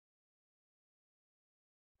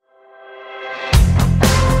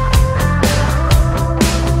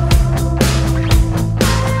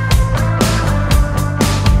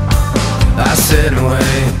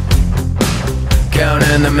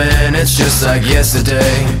counting the minutes just like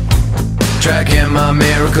yesterday. Tracking my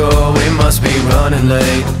miracle, we must be running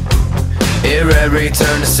late. Irread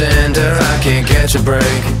return to sender, I can't catch a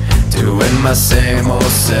break. Doing my same old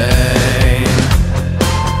same.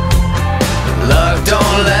 Luck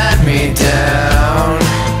don't let me down,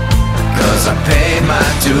 'cause I paid my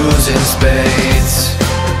dues in spades.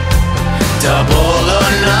 Double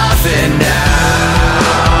or nothing now.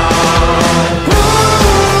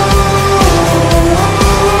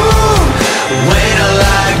 Wait till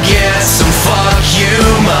I get some fuck you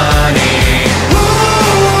money.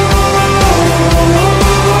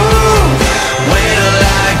 Wait till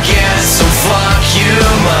I get some fuck you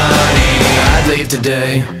money. I'd leave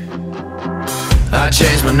today, I'd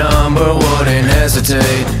change my number, wouldn't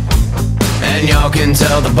hesitate. And y'all can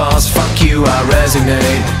tell the boss, fuck you, I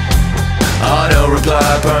resignate. Auto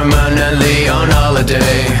reply permanently on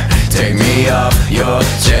holiday. Take me off your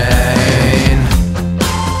chain.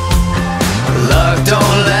 Luck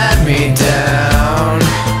don't let me down,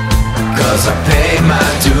 'cause I paid my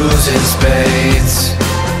dues in spades.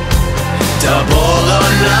 Double or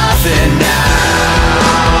nothing now.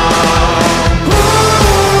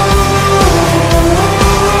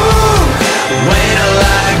 Wait till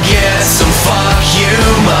I get some fuck you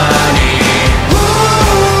money.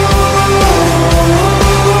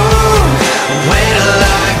 Wait till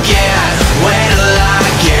I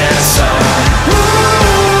get some.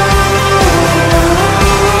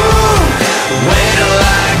 Wait till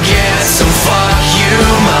I get some fuck you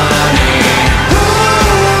money.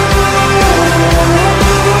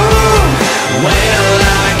 Wait till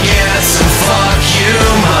I get some fuck you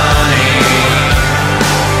money.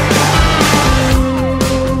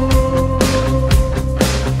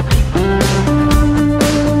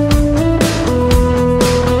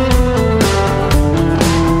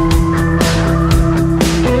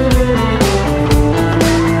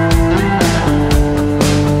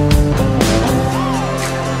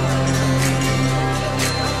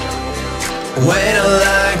 Wait till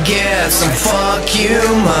I get some fuck you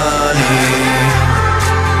money.